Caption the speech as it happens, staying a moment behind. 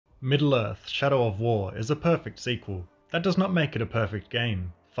Middle-earth: Shadow of War is a perfect sequel. That does not make it a perfect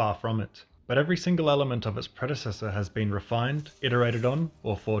game, far from it. But every single element of its predecessor has been refined, iterated on,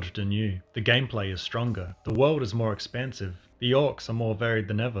 or forged anew. The gameplay is stronger, the world is more expansive, the orcs are more varied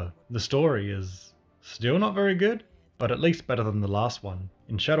than ever. The story is still not very good, but at least better than the last one.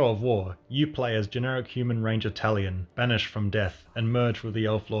 In Shadow of War, you play as generic human ranger Talion, banished from death and merged with the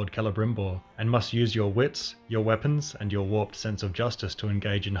elf lord Celebrimbor, and must use your wits, your weapons, and your warped sense of justice to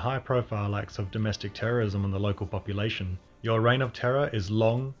engage in high-profile acts of domestic terrorism on the local population. Your reign of terror is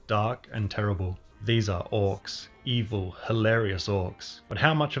long, dark, and terrible. These are orcs. Evil, hilarious orcs. But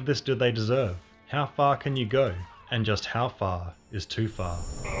how much of this do they deserve? How far can you go? And just how far is too far?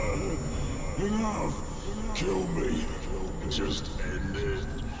 Enough! Kill me! Just end it.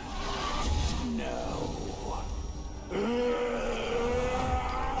 No.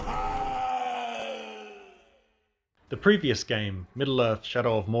 The previous game, Middle-earth: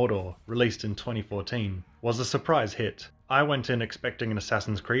 Shadow of Mordor, released in 2014, was a surprise hit. I went in expecting an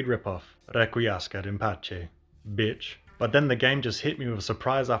Assassin's Creed ripoff, Requiescat in pace, bitch. But then the game just hit me with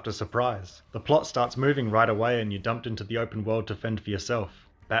surprise after surprise. The plot starts moving right away and you're dumped into the open world to fend for yourself.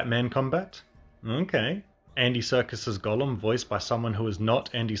 Batman combat? Okay. Andy Serkis's Gollum voiced by someone who is not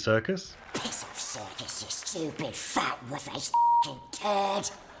Andy Serkis? Piss off, Circus, you stupid fat with-faced f***ing turd!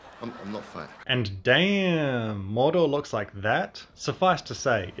 I'm not fat. And damn, Mordor looks like that? Suffice to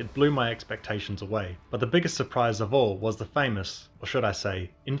say, it blew my expectations away. But the biggest surprise of all was the famous, or should I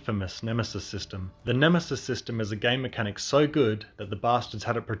say, infamous Nemesis System. The Nemesis System is a game mechanic so good that the bastards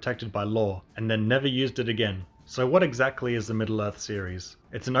had it protected by law, and then never used it again. So what exactly is the Middle-earth series?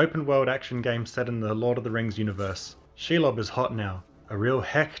 It's an open-world action game set in the Lord of the Rings universe. Shelob is hot now. A real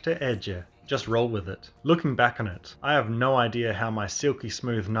heck to edge ya. Just roll with it. Looking back on it, I have no idea how my silky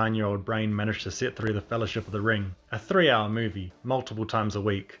smooth 9-year-old brain managed to sit through the Fellowship of the Ring, a 3-hour movie, multiple times a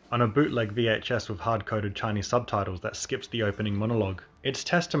week, on a bootleg VHS with hard-coded Chinese subtitles that skips the opening monologue. It's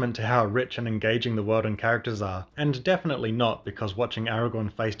testament to how rich and engaging the world and characters are, and definitely not because watching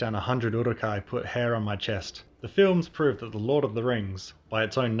Aragorn face down 100 Uruk-hai put hair on my chest. The films prove that The Lord of the Rings, by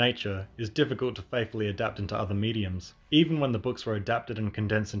its own nature, is difficult to faithfully adapt into other mediums. Even when the books were adapted and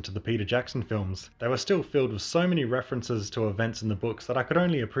condensed into the Peter Jackson films, they were still filled with so many references to events in the books that I could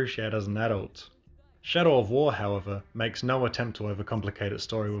only appreciate as an adult. Shadow of War, however, makes no attempt to overcomplicate its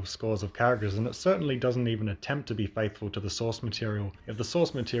story with scores of characters, and it certainly doesn't even attempt to be faithful to the source material if the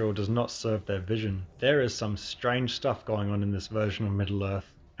source material does not serve their vision. There is some strange stuff going on in this version of Middle-earth.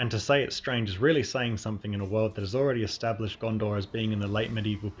 And to say it's strange is really saying something in a world that has already established Gondor as being in the late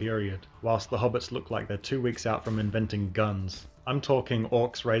medieval period, whilst the hobbits look like they're 2 weeks out from inventing guns. I'm talking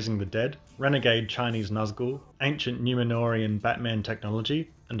orcs raising the dead, renegade Chinese Nazgul, ancient Numenorian Batman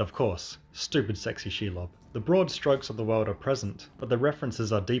technology, and of course, stupid sexy Shelob. The broad strokes of the world are present, but the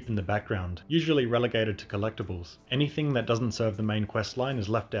references are deep in the background, usually relegated to collectibles. Anything that doesn't serve the main questline is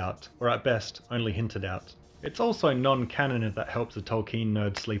left out, or at best, only hinted at. It's also non-canon if that helps a Tolkien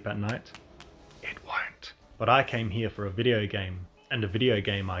nerd sleep at night. It won't. But I came here for a video game, and a video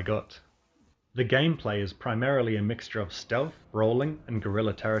game I got. The gameplay is primarily a mixture of stealth, brawling, and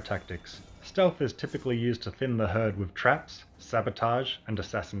guerrilla terror tactics. Stealth is typically used to thin the herd with traps, sabotage, and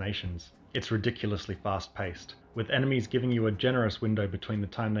assassinations. It's ridiculously fast-paced, with enemies giving you a generous window between the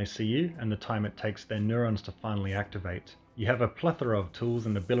time they see you and the time it takes their neurons to finally activate. You have a plethora of tools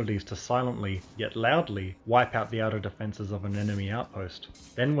and abilities to silently, yet loudly, wipe out the outer defenses of an enemy outpost.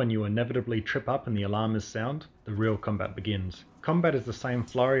 Then when you inevitably trip up and the alarm is sound, the real combat begins. Combat is the same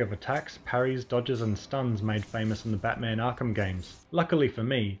flurry of attacks, parries, dodges, and stuns made famous in the Batman Arkham games. Luckily for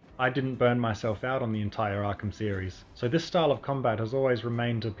me, I didn't burn myself out on the entire Arkham series, so this style of combat has always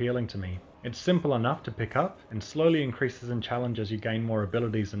remained appealing to me. It's simple enough to pick up, and slowly increases in challenge as you gain more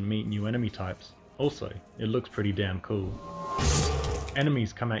abilities and meet new enemy types. Also, it looks pretty damn cool.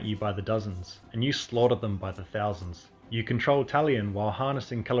 Enemies come at you by the dozens, and you slaughter them by the thousands. You control Talion while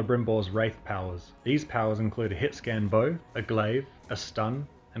harnessing Celebrimbor's Wraith powers. These powers include a hit-scan bow, a glaive, a stun,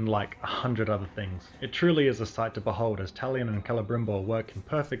 and like 100 other things. It truly is a sight to behold as Talion and Celebrimbor work in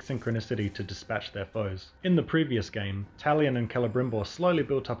perfect synchronicity to dispatch their foes. In the previous game, Talion and Celebrimbor slowly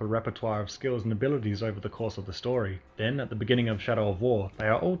built up a repertoire of skills and abilities over the course of the story. Then, at the beginning of Shadow of War, they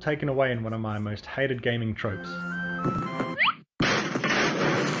are all taken away in one of my most hated gaming tropes.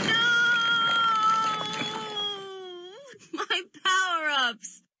 My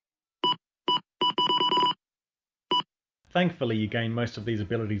power-ups! Thankfully, you gain most of these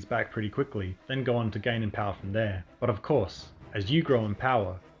abilities back pretty quickly, then go on to gain in power from there. But of course, as you grow in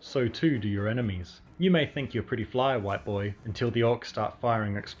power, so too do your enemies. You may think you're pretty fly, white boy, until the orcs start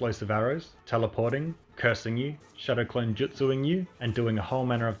firing explosive arrows, teleporting, cursing you, shadow clone jutsuing you, and doing a whole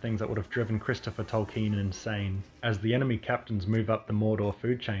manner of things that would have driven Christopher Tolkien insane. As the enemy captains move up the Mordor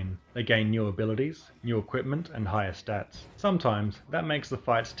food chain, they gain new abilities, new equipment, and higher stats. Sometimes, that makes the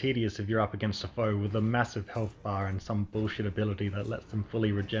fights tedious if you're up against a foe with a massive health bar and some bullshit ability that lets them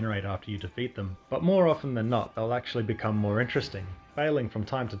fully regenerate after you defeat them. But more often than not, they'll actually become more interesting. Failing from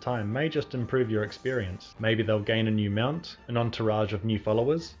time to time may just improve your experience. Maybe they'll gain a new mount, an entourage of new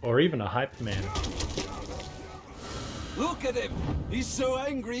followers, or even a hype man. Look at him! He's so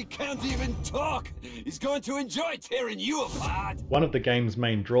angry he can't even talk! He's going to enjoy tearing you apart! One of the game's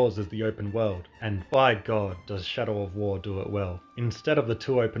main draws is the open world, and by God does Shadow of War do it well. Instead of the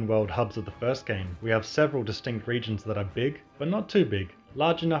two open world hubs of the first game, we have several distinct regions that are big, but not too big.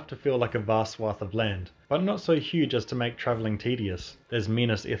 Large enough to feel like a vast swath of land, but not so huge as to make travelling tedious. There's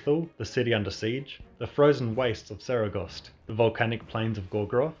Minas Ithil, the city under siege, the frozen wastes of Saragost, the volcanic plains of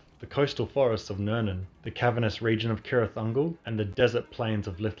Gorgoroth, the coastal forests of Nurnen, the cavernous region of Cirith Ungol, and the desert plains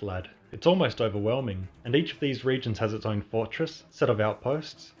of Lithlad. It's almost overwhelming, and each of these regions has its own fortress, set of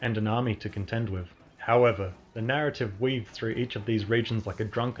outposts, and an army to contend with. However, the narrative weaves through each of these regions like a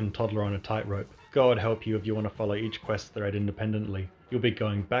drunken toddler on a tightrope. God help you if you want to follow each quest thread independently. You'll be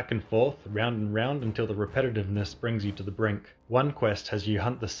going back and forth, round and round, until the repetitiveness brings you to the brink. One quest has you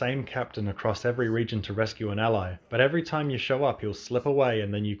hunt the same captain across every region to rescue an ally, but every time you show up he'll slip away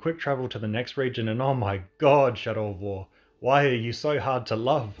and then you quick travel to the next region and oh my god, Shadow of War, why are you so hard to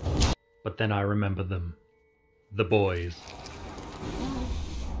love? But then I remember them. The boys.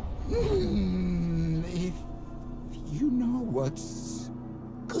 If you know what's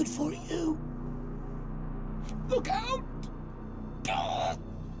good for you. Look out!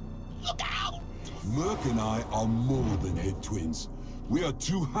 Look out! Merc and I are more than head twins. We are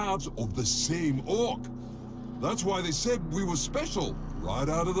two halves of the same orc. That's why they said we were special. Right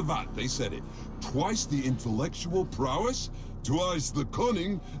out of the vat, they said it. Twice the intellectual prowess, twice the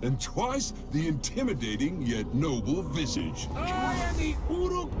cunning, and twice the intimidating yet noble visage. I am the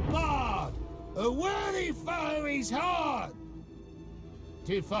Uruk-Bard, a worthy foe is hard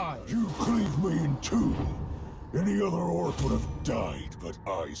to find. You cleaved me in two. Any other orc would have died, but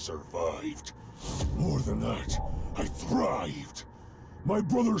I survived. More than that, I thrived. My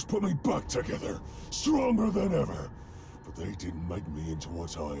brothers put me back together, stronger than ever. But they didn't make me into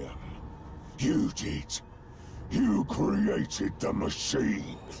what I am. You did. You created the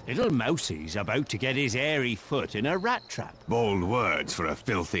machine. Little Mousie's about to get his airy foot in a rat trap. Bold words for a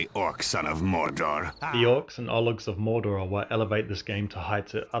filthy orc son of Mordor. The orcs and Ologs of Mordor are what elevate this game to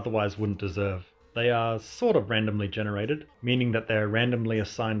heights it otherwise wouldn't deserve. They are sort of randomly generated, meaning that they are randomly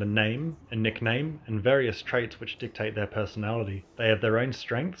assigned a name, a nickname, and various traits which dictate their personality. They have their own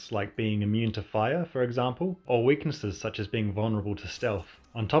strengths, like being immune to fire, for example, or weaknesses such as being vulnerable to stealth.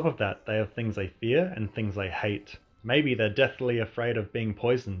 On top of that, they have things they fear and things they hate. Maybe they're deathly afraid of being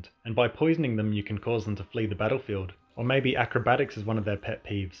poisoned, and by poisoning them you can cause them to flee the battlefield. Or maybe acrobatics is one of their pet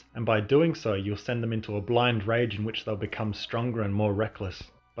peeves, and by doing so you'll send them into a blind rage in which they'll become stronger and more reckless.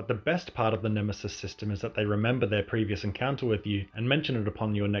 But the best part of the Nemesis system is that they remember their previous encounter with you and mention it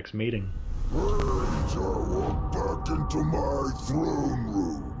upon your next meeting. Please, walk back into my throne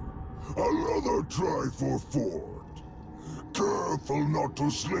room. Another try for Ford. Careful not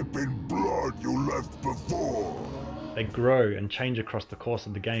to slip in blood you left before. They grow and change across the course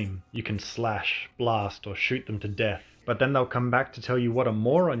of the game. You can slash, blast, or shoot them to death. But then they'll come back to tell you what a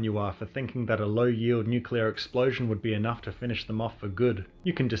moron you are for thinking that a low-yield nuclear explosion would be enough to finish them off for good.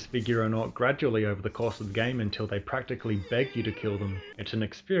 You can disfigure an orc gradually over the course of the game until they practically beg you to kill them. It's an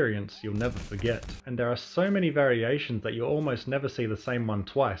experience you'll never forget. And there are so many variations that you'll almost never see the same one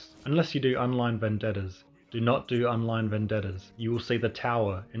twice, unless you do online vendettas. Do not do online vendettas. You will see the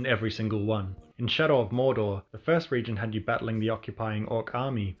tower in every single one. In Shadow of Mordor, the first region had you battling the occupying orc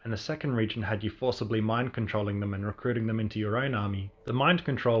army, and the second region had you forcibly mind controlling them and recruiting them into your own army. The mind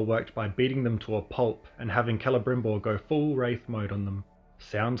control worked by beating them to a pulp and having Celebrimbor go full Wraith mode on them.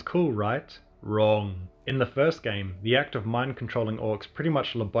 Sounds cool, right? Wrong. In the first game, the act of mind controlling orcs pretty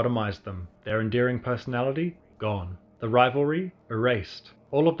much lobotomized them. Their endearing personality? Gone. The rivalry? Erased.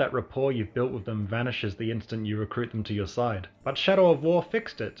 All of that rapport you've built with them vanishes the instant you recruit them to your side. But Shadow of War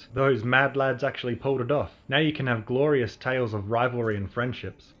fixed it. Those mad lads actually pulled it off. Now you can have glorious tales of rivalry and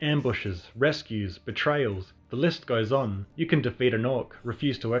friendships, ambushes, rescues, betrayals. The list goes on. You can defeat an orc,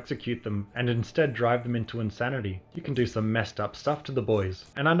 refuse to execute them, and instead drive them into insanity. You can do some messed up stuff to the boys.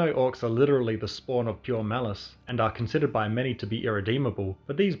 And I know orcs are literally the spawn of pure malice, and are considered by many to be irredeemable,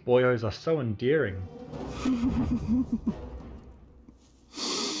 but these boyos are so endearing.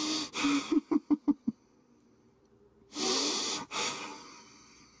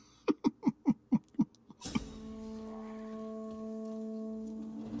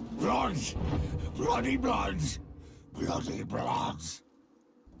 Blood! Bloody blood! Bloody blood!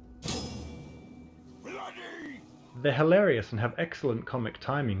 Bloody! They're hilarious and have excellent comic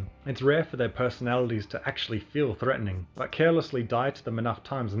timing. It's rare for their personalities to actually feel threatening, but carelessly die to them enough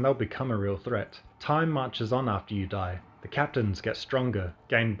times and they'll become a real threat. Time marches on after you die. The captains get stronger,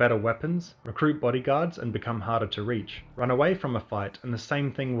 gain better weapons, recruit bodyguards and become harder to reach. Run away from a fight and the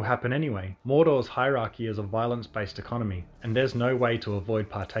same thing will happen anyway. Mordor's hierarchy is a violence-based economy, and there's no way to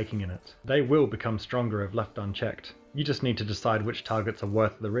avoid partaking in it. They will become stronger if left unchecked. You just need to decide which targets are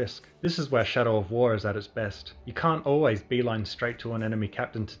worth the risk. This is where Shadow of War is at its best. You can't always beeline straight to an enemy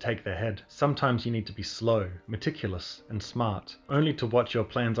captain to take their head. Sometimes you need to be slow, meticulous, and smart, only to watch your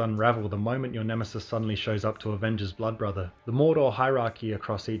plans unravel the moment your nemesis suddenly shows up to avenge his blood brother. The Mordor hierarchy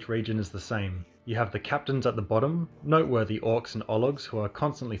across each region is the same. You have the captains at the bottom, noteworthy orcs and ologs who are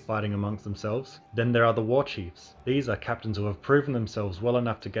constantly fighting amongst themselves. Then there are the war chiefs. These are captains who have proven themselves well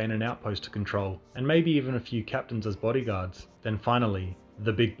enough to gain an outpost to control, and maybe even a few captains as bodyguards. Then finally,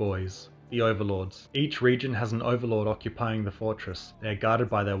 the big boys. The overlords. Each region has an overlord occupying the fortress. They are guarded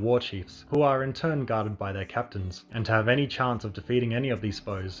by their war chiefs, who are in turn guarded by their captains. And to have any chance of defeating any of these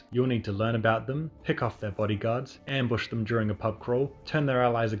foes, you'll need to learn about them, pick off their bodyguards, ambush them during a pub crawl, turn their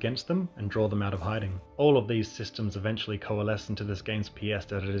allies against them, and draw them out of hiding. All of these systems eventually coalesce into this game's pièce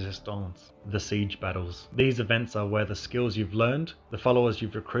de résistance, the siege battles. These events are where the skills you've learned, the followers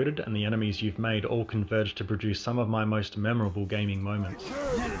you've recruited, and the enemies you've made all converge to produce some of my most memorable gaming moments.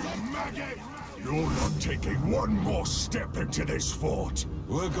 You're not taking one more step into this fort.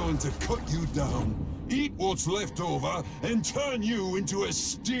 We're going to cut you down, eat what's left over, and turn you into a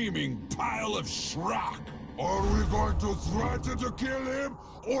steaming pile of schrock. Are we going to threaten to kill him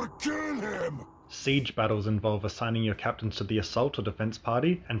or kill him? Siege battles involve assigning your captains to the assault or defense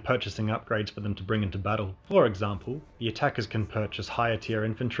party and purchasing upgrades for them to bring into battle. For example, the attackers can purchase higher tier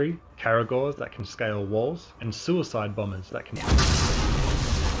infantry, Caragors that can scale walls, and suicide bombers that can...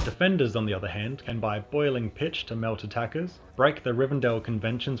 Defenders, on the other hand, can buy boiling pitch to melt attackers, break the Rivendell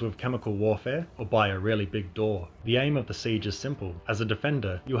conventions with chemical warfare, or buy a really big door. The aim of the siege is simple. As a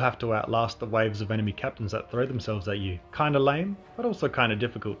defender, you'll have to outlast the waves of enemy captains that throw themselves at you. Kinda lame, but also kinda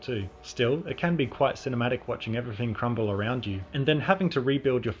difficult too. Still, it can be quite cinematic watching everything crumble around you, and then having to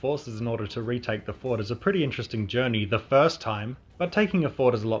rebuild your forces in order to retake the fort is a pretty interesting journey the first time. But taking a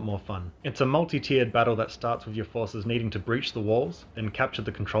fort is a lot more fun. It's a multi-tiered battle that starts with your forces needing to breach the walls, then capture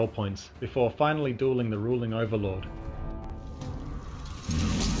the control points, before finally dueling the ruling overlord.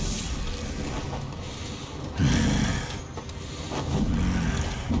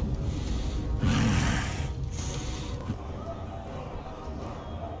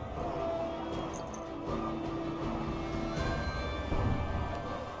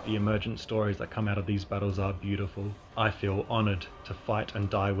 The emergent stories that come out of these battles are beautiful. I feel honoured to fight and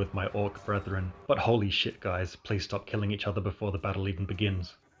die with my orc brethren. But holy shit guys, please stop killing each other before the battle even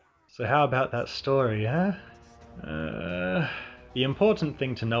begins. So how about that story, huh? The important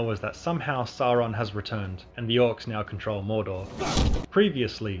thing to know is that somehow Sauron has returned, and the orcs now control Mordor.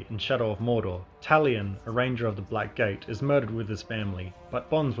 Previously, in Shadow of Mordor, Talion, a ranger of the Black Gate, is murdered with his family, but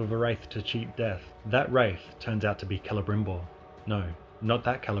bonds with a wraith to cheat death. That wraith turns out to be Celebrimbor. No. Not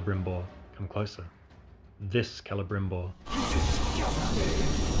that Celebrimbor. Come closer. This Celebrimbor.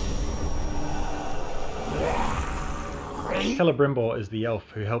 Celebrimbor is the elf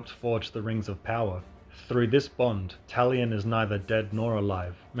who helped forge the Rings of Power. Through this bond, Talion is neither dead nor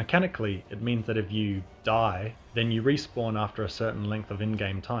alive. Mechanically, it means that if you die, then you respawn after a certain length of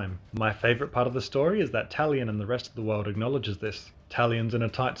in-game time. My favourite part of the story is that Talion and the rest of the world acknowledges this. Talion's in a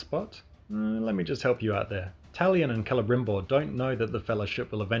tight spot? Let me just help you out there. Talion and Celebrimbor don't know that the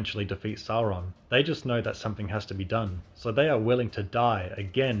Fellowship will eventually defeat Sauron. They just know that something has to be done. So they are willing to die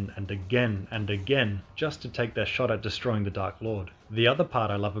again and again and again just to take their shot at destroying the Dark Lord. The other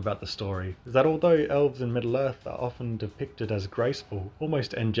part I love about the story is that although elves in Middle-earth are often depicted as graceful,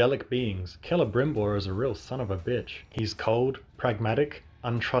 almost angelic beings, Celebrimbor is a real son of a bitch. He's cold, pragmatic,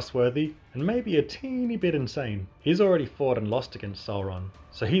 untrustworthy, and maybe a teeny bit insane. He's already fought and lost against Sauron,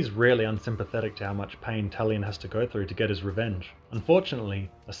 so he's really unsympathetic to how much pain Talion has to go through to get his revenge. Unfortunately,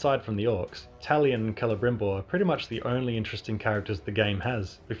 aside from the orcs, Talion and Celebrimbor are pretty much the only interesting characters the game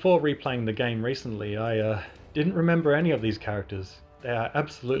has. Before replaying the game recently, I didn't remember any of these characters. They are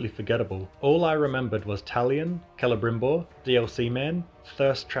absolutely forgettable. All I remembered was Talion, Celebrimbor, DLC Man,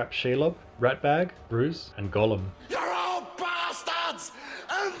 Thirst Trap Shelob, Ratbag, Bruce, and Gollum. You're all bastards!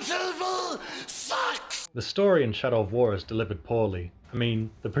 bountiful sucks! The story in Shadow of War is delivered poorly. I mean,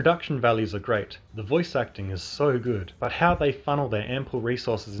 the production values are great, the voice acting is so good, but how they funnel their ample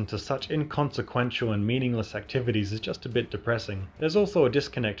resources into such inconsequential and meaningless activities is just a bit depressing. There's also a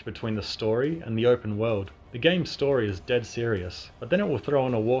disconnect between the story and the open world. The game's story is dead serious, but then it will throw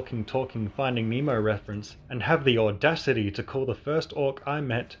in a walking, talking Finding Nemo reference and have the audacity to call the first orc I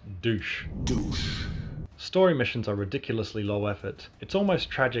met douche. Douche. Story missions are ridiculously low effort. It's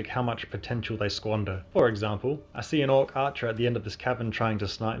almost tragic how much potential they squander. For example, I see an orc archer at the end of this cavern trying to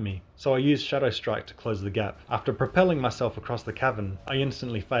snipe me, so I use Shadow Strike to close the gap. After propelling myself across the cavern, I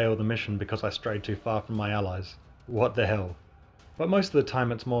instantly fail the mission because I strayed too far from my allies. What the hell? But most of the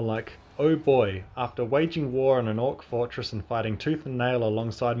time it's more like, oh boy, after waging war on an orc fortress and fighting tooth and nail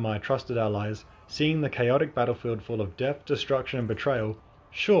alongside my trusted allies, seeing the chaotic battlefield full of death, destruction and betrayal,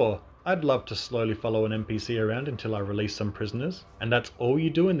 sure, I'd love to slowly follow an NPC around until I release some prisoners, and that's all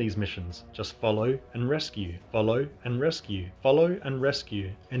you do in these missions. Just follow and rescue, follow and rescue, follow and rescue.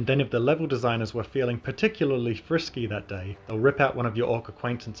 And then if the level designers were feeling particularly frisky that day, they'll rip out one of your orc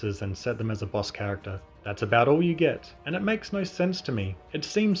acquaintances and set them as a boss character. That's about all you get, and it makes no sense to me. It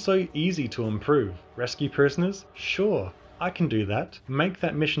seems so easy to improve. Rescue prisoners? Sure. I can do that. Make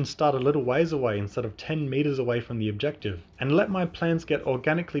that mission start a little ways away instead of 10 meters away from the objective, and let my plans get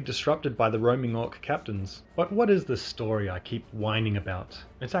organically disrupted by the roaming orc captains. But what is this story I keep whining about?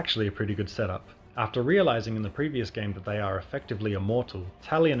 It's actually a pretty good setup. After realizing in the previous game that they are effectively immortal,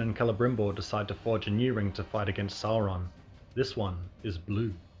 Talion and Celebrimbor decide to forge a new ring to fight against Sauron. This one is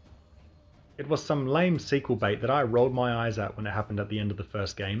blue. It was some lame sequel bait that I rolled my eyes at when it happened at the end of the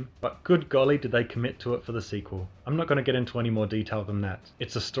first game, but good golly did they commit to it for the sequel. I'm not going to get into any more detail than that.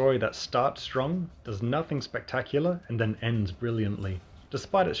 It's a story that starts strong, does nothing spectacular, and then ends brilliantly.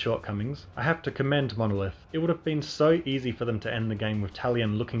 Despite its shortcomings, I have to commend Monolith. It would have been so easy for them to end the game with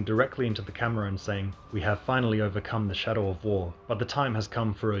Talion looking directly into the camera and saying, "We have finally overcome the Shadow of War, but the time has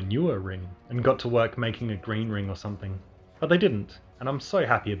come for a newer ring," and got to work making a green ring or something. But they didn't, and I'm so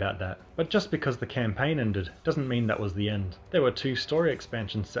happy about that. But just because the campaign ended doesn't mean that was the end. There were 2 story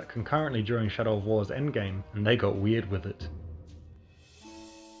expansions set concurrently during Shadow of War's endgame, and they got weird with it.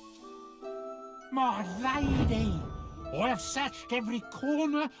 My lady, I have searched every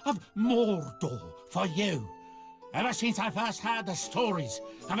corner of Mordor for you. Ever since I first heard the stories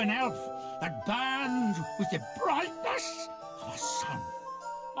of an elf that burned with the brightness of a sun.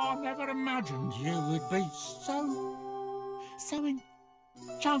 I never imagined you would be so enchanting.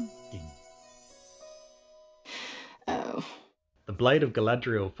 Oh. The Blade of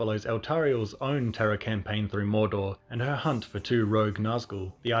Galadriel follows Eltariel's own terror campaign through Mordor and her hunt for 2 rogue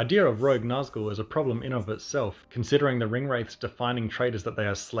Nazgul. The idea of rogue Nazgul is a problem in of itself, considering the Ringwraith's defining trait is that they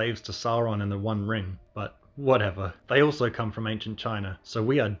are slaves to Sauron and the One Ring, but whatever. They also come from ancient China, so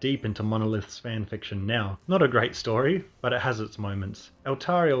we are deep into Monolith's fanfiction now. Not a great story, but it has its moments.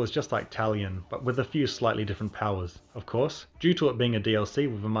 Eltariel is just like Talion, but with a few slightly different powers. Of course, due to it being a DLC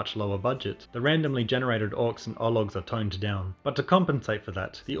with a much lower budget, the randomly generated orcs and ologs are toned down. But to compensate for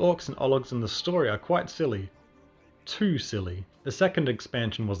that, the orcs and ologs in the story are quite silly. Too silly. The second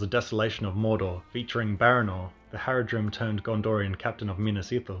expansion was the Desolation of Mordor, featuring Baranor, the Haradrim-turned-Gondorian captain of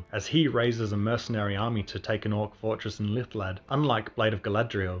Minas Ithil, as he raises a mercenary army to take an orc fortress in Lithlad. Unlike Blade of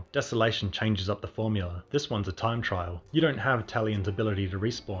Galadriel, Desolation changes up the formula. This one's a time trial. You don't have Talion's ability to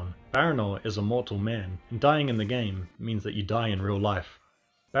respawn. Baranor is a mortal man, and dying in the game means that you die in real life.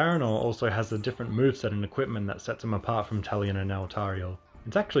 Baranor also has a different moveset and equipment that sets him apart from Talion and Eltariel.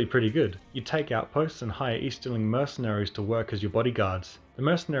 It's actually pretty good. You take outposts and hire Easterling mercenaries to work as your bodyguards. The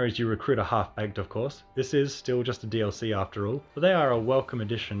mercenaries you recruit are half-baked, of course. This is still just a DLC after all, but they are a welcome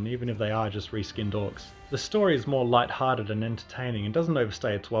addition even if they are just reskinned orcs. The story is more light-hearted and entertaining and doesn't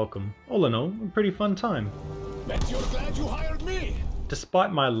overstay its welcome. All in all, a pretty fun time. Bet you're glad you hired me!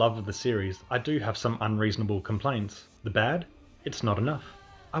 Despite my love of the series, I do have some unreasonable complaints. The bad? It's not enough.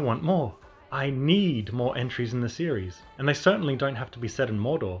 I want more. I need more entries in the series, and they certainly don't have to be set in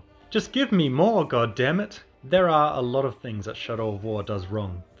Mordor. Just give me more, goddammit! There are a lot of things that Shadow of War does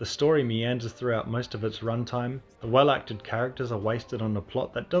wrong. The story meanders throughout most of its runtime, the well-acted characters are wasted on a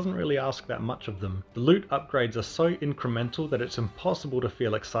plot that doesn't really ask that much of them. The loot upgrades are so incremental that it's impossible to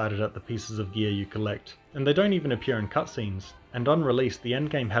feel excited at the pieces of gear you collect, and they don't even appear in cutscenes. And on release, the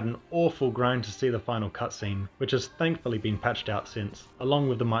endgame had an awful grind to see the final cutscene, which has thankfully been patched out since, along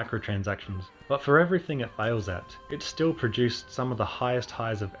with the microtransactions. But for everything it fails at, it still produced some of the highest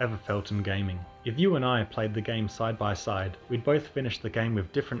highs I've ever felt in gaming. If you and I played the game side by side, we'd both finish the game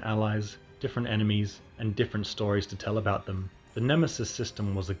with different allies, different enemies, and different stories to tell about them. The Nemesis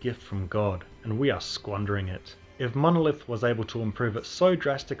system was a gift from God, and we are squandering it. If Monolith was able to improve it so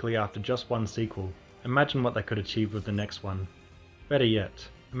drastically after just one sequel, imagine what they could achieve with the next one. Better yet,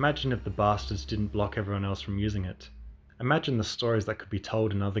 imagine if the bastards didn't block everyone else from using it. Imagine the stories that could be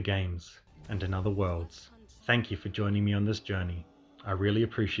told in other games, and in other worlds. Thank you for joining me on this journey. I really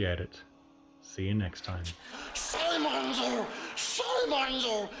appreciate it. See you next time. Shame on you! Shame on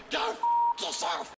you! Go f*** yourself!